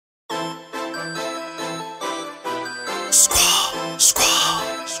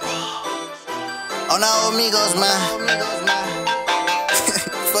Oh, now amigos, man.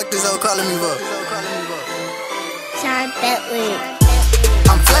 Fuck this hoe calling me for. Sean Bentley.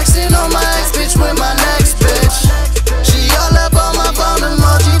 I'm flexing on my ex bitch with my next bitch. She all up on my phone,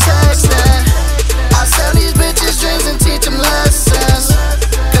 emoji texting. I sell these bitches dreams and teach them lessons.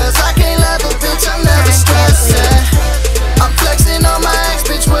 Cause I can't love a bitch, I'm never stressing. I'm flexing on my ex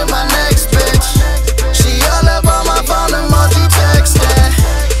bitch with my next bitch. She all up on my phone, emoji texting.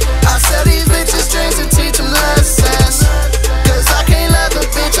 I sell these bitches dreams and teach them lessons. Cause I can't love a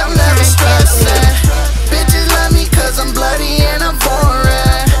bitch, I'm never stressing. Bitches love me cause I'm bloody and I'm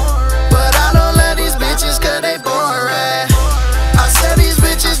foreign. But I don't love these bitches cause they boring. I sell these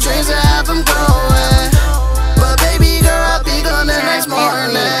bitches dreams and have them growing. But baby girl, I'll be gone the next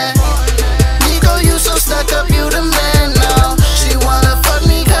morning. Nikko, you so stuck up, you the man now. She wanna fuck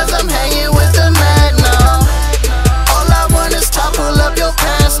me cause I'm hanging with the man now. All I want is top, pull up your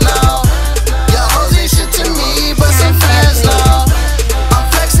pants now. Your hoes ain't shit to me, but some fans now. I'm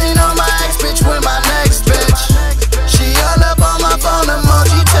flexing on my ex bitch with my next bitch. She all up on my phone,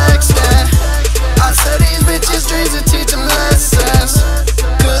 emoji texting. I sell these bitches dreams and teach them lessons.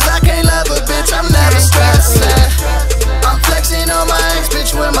 Cause I can't love a bitch, I'm never stressing. I'm flexing on my ex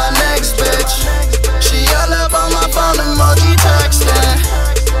bitch with my next bitch. She all up on my phone, emoji texting.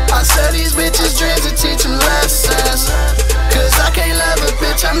 I sell these bitches dreams and teach them lessons. Cause I can't love a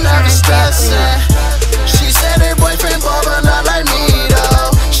bitch, I'm never stressing. She said her boyfriend ball, but not like me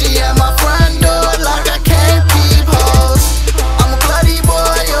though. She at my front door like I can't peep hoes. I'm a bloody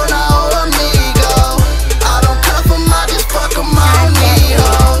boy, you're not amigo. I don't cuff 'em, I just fuck 'em, I don't need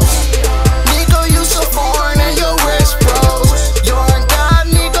hoes. Nikko, you so foreign and your wrist froze. You're a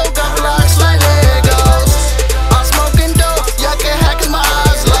god, Nikko, got blocks like Legos. I'm smoking dope, y'all can hack 'cause my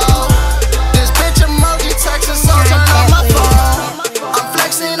eyes low. This bitch emoji texting, so turn on my phone. I'm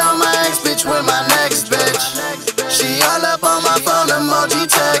flexing on my ex bitch with my next bitch. She all up on my phone, emoji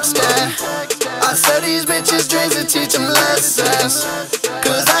texting. I sell these bitches dreams and teach them lessons.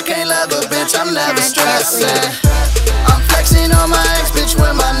 Cause I can't love a bitch, I'm never stressing.